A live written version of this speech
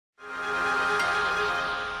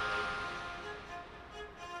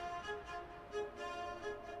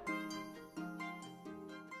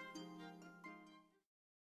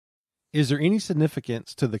Is there any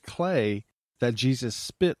significance to the clay that Jesus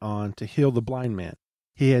spit on to heal the blind man?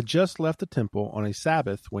 He had just left the temple on a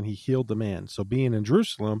Sabbath when he healed the man. So being in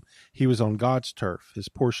Jerusalem, he was on God's turf, his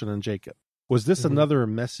portion in Jacob. Was this another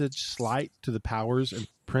message slight to the powers and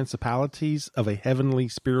principalities of a heavenly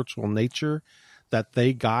spiritual nature that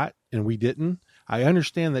they got and we didn't? I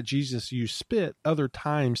understand that Jesus used spit other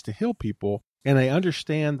times to heal people, and I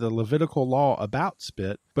understand the Levitical law about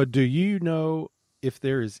spit, but do you know if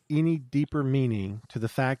there is any deeper meaning to the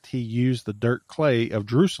fact he used the dirt clay of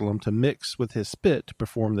Jerusalem to mix with his spit to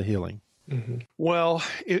perform the healing? Well,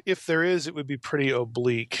 if there is, it would be pretty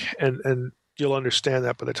oblique, and you'll understand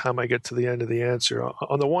that by the time I get to the end of the answer.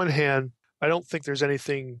 On the one hand, I don't think there's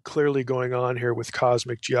anything clearly going on here with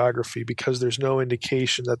cosmic geography because there's no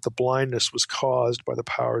indication that the blindness was caused by the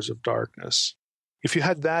powers of darkness. If you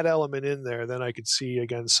had that element in there, then I could see,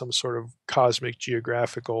 again, some sort of cosmic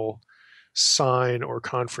geographical sign or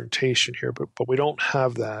confrontation here, but we don't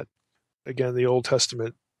have that. Again, the Old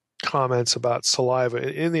Testament comments about saliva.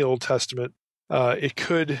 In the Old Testament,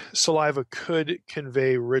 saliva could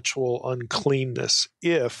convey ritual uncleanness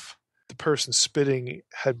if the person spitting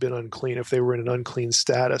had been unclean. If they were in an unclean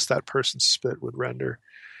status, that person's spit would render,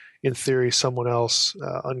 in theory, someone else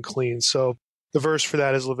unclean. So the verse for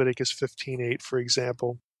that is Leviticus 15:8, for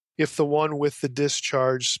example. If the one with the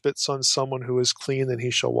discharge spits on someone who is clean, then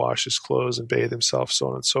he shall wash his clothes and bathe himself, so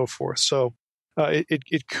on and so forth. So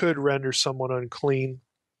it could render someone unclean.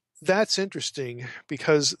 That's interesting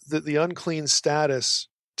because the unclean status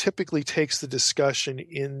typically takes the discussion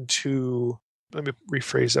into, let me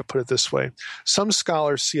rephrase that, put it this way. Some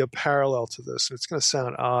scholars see a parallel to this, and it's going to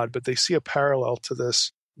sound odd, but they see a parallel to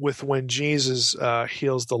this with when Jesus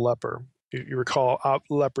heals the leper. You recall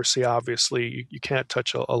leprosy, obviously, you can't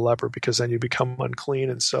touch a leper because then you become unclean.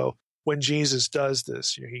 And so when Jesus does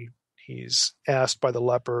this, he's asked by the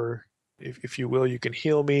leper, if you will, you can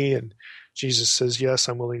heal me. And Jesus says, yes,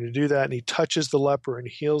 I'm willing to do that. And he touches the leper and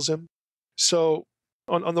heals him. So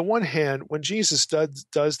on the one hand, when Jesus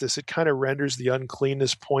does this, it kind of renders the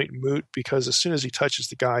uncleanness point moot because as soon as he touches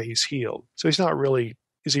the guy, he's healed. So he's not really,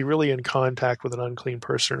 is he really in contact with an unclean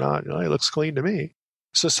person or not? He looks clean to me.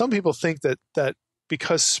 So some people think that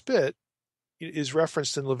because spit is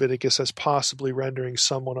referenced in Leviticus as possibly rendering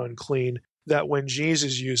someone unclean, that when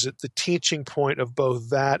Jesus used it, the teaching point of both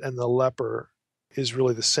that and the leper is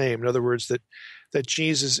really the same. In other words, that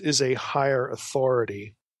Jesus is a higher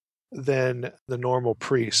authority than the normal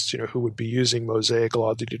priests, who would be using Mosaic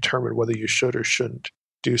law to determine whether you should or shouldn't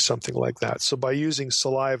do something like that. So by using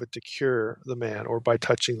saliva to cure the man or by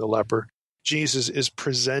touching the leper, Jesus is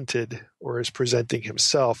presented or is presenting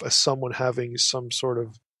himself as someone having some sort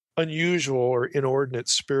of unusual or inordinate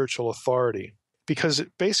spiritual authority. Because it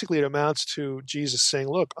amounts to Jesus saying,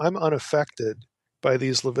 look, I'm unaffected by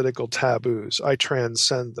these Levitical taboos. I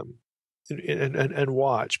transcend them and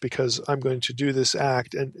watch because I'm going to do this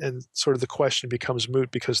act. And sort of the question becomes moot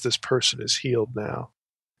because this person is healed now.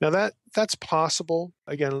 Now that's possible.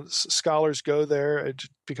 Again, scholars go there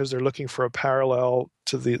because they're looking for a parallel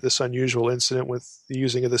to this unusual incident with the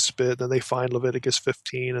using of the spit. Then they find Leviticus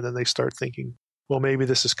 15, and then they start thinking, well, maybe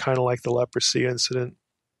this is kind of like the leprosy incident.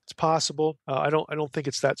 It's possible. I don't think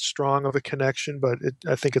it's that strong of a connection, but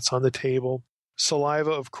I think it's on the table. Saliva,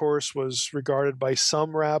 of course, was regarded by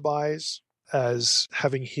some rabbis as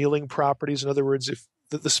having healing properties. In other words, if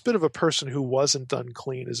the spit of a person who wasn't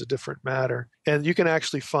unclean is a different matter. And you can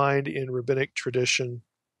actually find in rabbinic tradition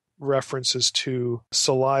references to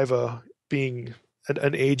saliva being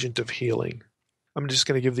an agent of healing. I'm just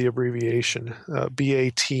going to give the abbreviation,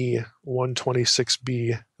 BAT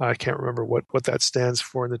 126b. I can't remember what that stands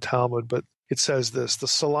for in the Talmud, but it says this: the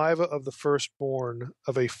saliva of the firstborn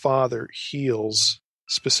of a father heals,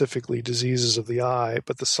 specifically diseases of the eye,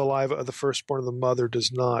 but the saliva of the firstborn of the mother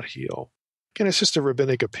does not heal. Again, it's just a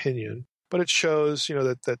rabbinic opinion, but it shows,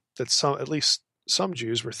 that at least some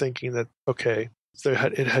Jews were thinking that, okay,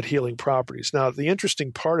 it had healing properties. Now, the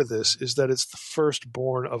interesting part of this is that it's the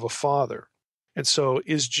firstborn of a father. And so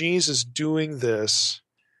is Jesus doing this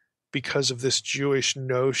because of this Jewish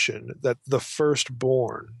notion that the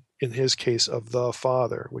firstborn, in his case of the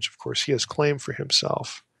father, which of course he has claimed for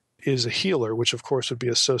himself, is a healer, which of course would be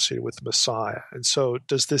associated with the Messiah? And so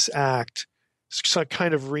does this act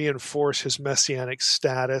kind of reinforce his messianic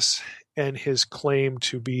status and his claim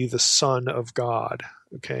to be the Son of God?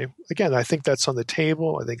 Okay. Again, I think that's on the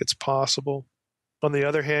table. I think it's possible. On the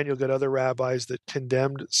other hand, you'll get other rabbis that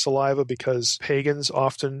condemned saliva because pagans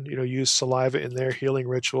often, use saliva in their healing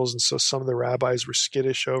rituals, and so some of the rabbis were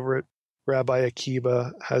skittish over it. Rabbi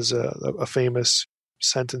Akiba has a famous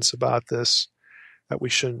sentence about this, that we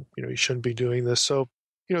shouldn't be doing this. So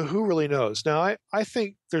who really knows? Now, I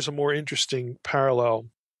think there's a more interesting parallel,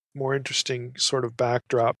 more interesting sort of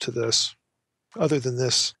backdrop to this, other than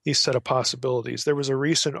these set of possibilities. There was a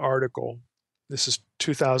recent article, this is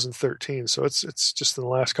 2013, so it's just in the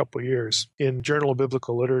last couple of years, in Journal of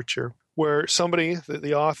Biblical Literature, where somebody,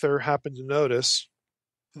 the author, happened to notice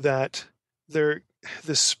that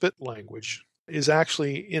this spit language is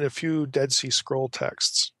actually in a few Dead Sea Scroll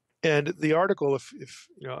texts. And the article, if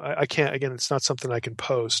I can't, again, it's not something I can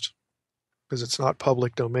post because it's not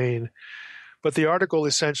public domain. But the article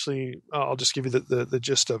essentially, I'll just give you the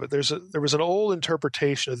gist of it. There was an old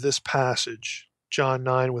interpretation of this passage, John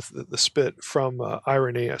 9, with the spit from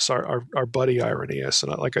Irenaeus, our buddy Irenaeus.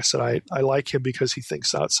 And like I said, I like him because he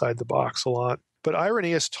thinks outside the box a lot. But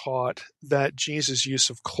Irenaeus taught that Jesus'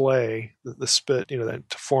 use of clay, the spit, to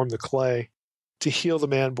form the clay, to heal the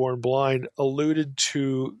man born blind, alluded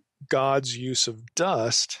to God's use of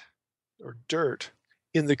dust or dirt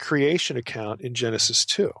in the creation account in Genesis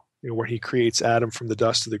 2, where he creates Adam from the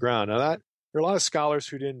dust of the ground. Now, there are a lot of scholars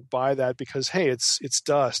who didn't buy that because, hey, it's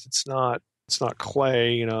dust, it's not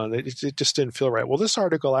clay, it just didn't feel right. Well, this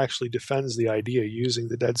article actually defends the idea using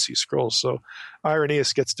the Dead Sea Scrolls. So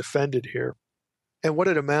Irenaeus gets defended here. And what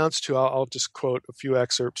it amounts to, I'll just quote a few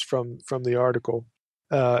excerpts from the article.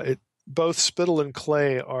 Both spittle and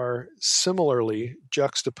clay are similarly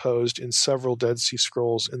juxtaposed in several Dead Sea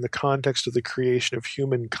Scrolls in the context of the creation of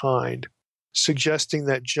humankind, suggesting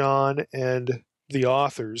that John and the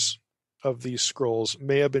authors of these scrolls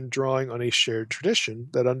may have been drawing on a shared tradition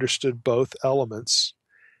that understood both elements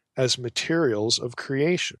as materials of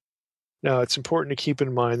creation. Now, it's important to keep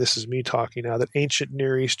in mind, this is me talking now, that ancient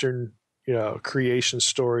Near Eastern creation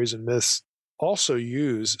stories and myths also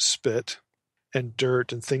use spit and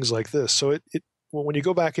dirt and things like this. So when you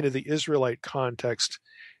go back into the Israelite context,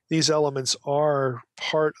 these elements are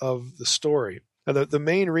part of the story. Now, the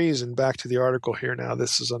main reason, back to the article here now,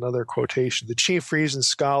 this is another quotation, the chief reason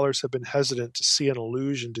scholars have been hesitant to see an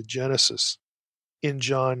allusion to Genesis in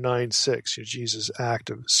John 9:6, Jesus' act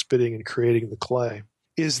of spitting and creating the clay,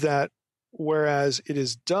 is that whereas it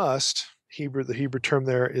is dust, the Hebrew term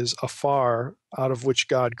there is afar, out of which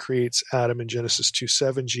God creates Adam in Genesis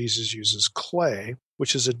 2:7, Jesus uses clay,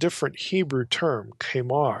 which is a different Hebrew term,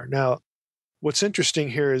 kemar. Now, what's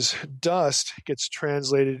interesting here is dust gets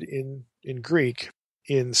translated in Greek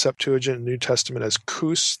in Septuagint and New Testament as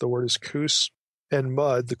kus, the word is kus, and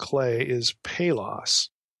mud, the clay, is palos.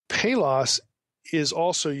 Palos is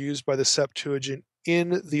also used by the Septuagint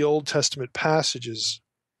in the Old Testament passages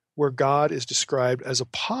where God is described as a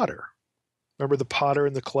potter. Remember the potter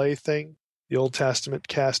and the clay thing? The Old Testament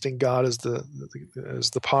casting God as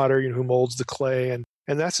the potter, who molds the clay,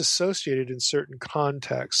 and that's associated in certain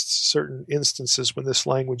contexts, certain instances when this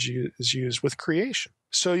language is used with creation.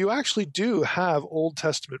 So you actually do have Old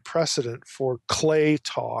Testament precedent for clay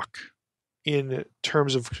talk in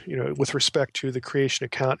terms of, with respect to the creation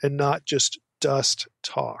account, and not just dust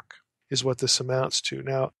talk, is what this amounts to.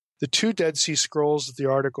 Now, the two Dead Sea Scrolls of the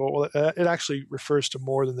article, it actually refers to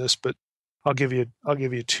more than this, but I'll give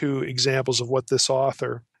you two examples of what this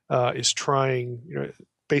author is trying,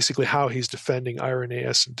 basically how he's defending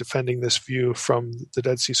Irenaeus and defending this view from the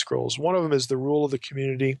Dead Sea Scrolls. One of them is the rule of the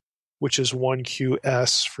community, which is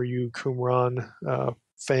 1QS for you Qumran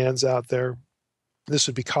fans out there. This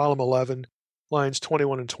would be column 11, lines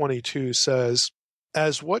 21 and 22 says,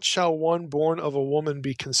 "As what shall one born of a woman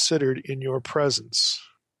be considered in your presence?"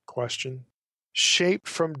 Question. "Shaped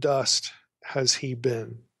from dust has he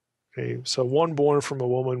been." Okay, so one born from a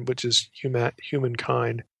woman, which is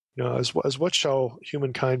humankind. As what shall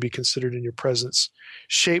humankind be considered in your presence?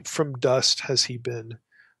 Shaped from dust has he been.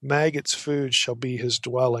 Maggots' food shall be his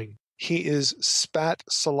dwelling. He is spat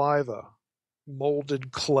saliva,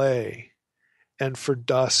 molded clay, and for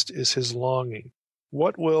dust is his longing.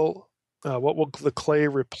 What will the clay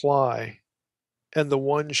reply, and the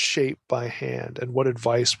one shaped by hand, and what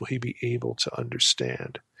advice will he be able to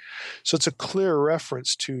understand? So it's a clear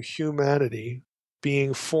reference to humanity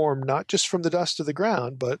being formed not just from the dust of the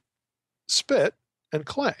ground, but spit and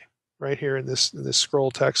clay, right here in this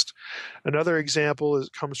scroll text. Another example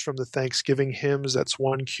comes from the Thanksgiving hymns. That's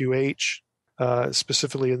 1QH,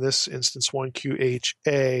 specifically in this instance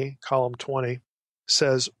 1QHA, column 20,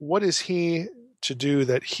 says, "What is he to do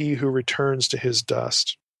that he who returns to his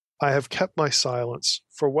dust? I have kept my silence,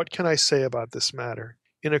 for what can I say about this matter?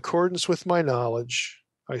 In accordance with my knowledge,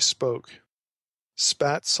 I spoke.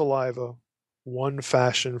 Spat saliva, one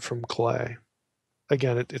fashioned from clay."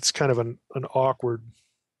 Again, it's kind of an awkward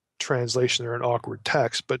translation or an awkward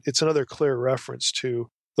text, but it's another clear reference to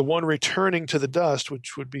the one returning to the dust,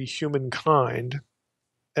 which would be humankind.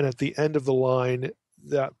 And at the end of the line,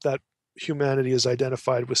 that humanity is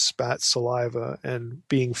identified with spat saliva and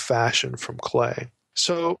being fashioned from clay.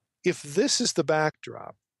 So if this is the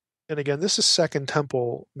backdrop, and again, this is Second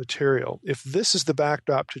Temple material, if this is the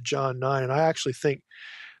backdrop to John 9, I actually think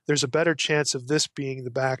there's a better chance of this being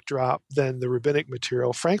the backdrop than the rabbinic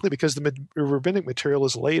material, frankly, because the rabbinic material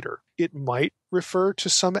is later. It might refer to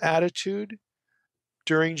some attitude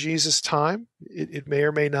during Jesus' time. It may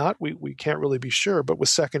or may not. We can't really be sure. But with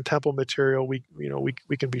Second Temple material, we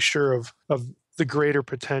can be sure of the greater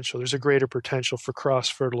potential. There's a greater potential for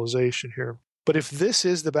cross-fertilization here. But if this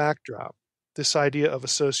is the backdrop, this idea of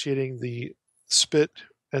associating the spit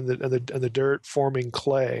and the dirt forming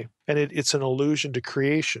clay, and it's an allusion to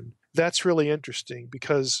creation, that's really interesting,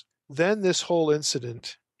 because then this whole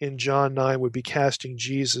incident in John 9 would be casting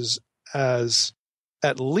Jesus as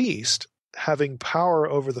at least having power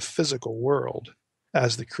over the physical world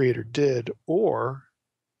as the Creator did, or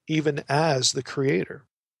even as the Creator.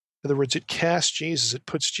 In other words, it casts Jesus, it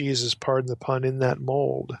puts Jesus, pardon the pun, in that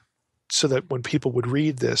mold, so that when people would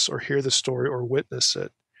read this or hear the story or witness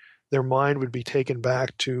it, their mind would be taken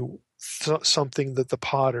back to something that the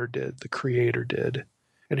potter did, the Creator did.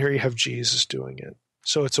 And here you have Jesus doing it.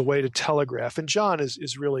 So it's a way to telegraph. And John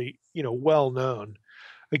is really, well known,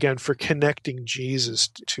 again, for connecting Jesus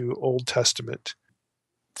to Old Testament,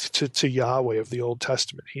 to Yahweh of the Old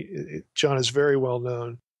Testament. John is very well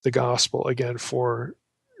known, the gospel, again, for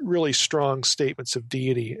really strong statements of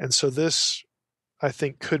deity. And so this, I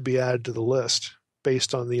think, could be added to the list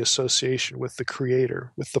based on the association with the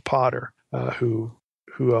Creator, with the potter who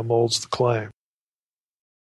molds the clay.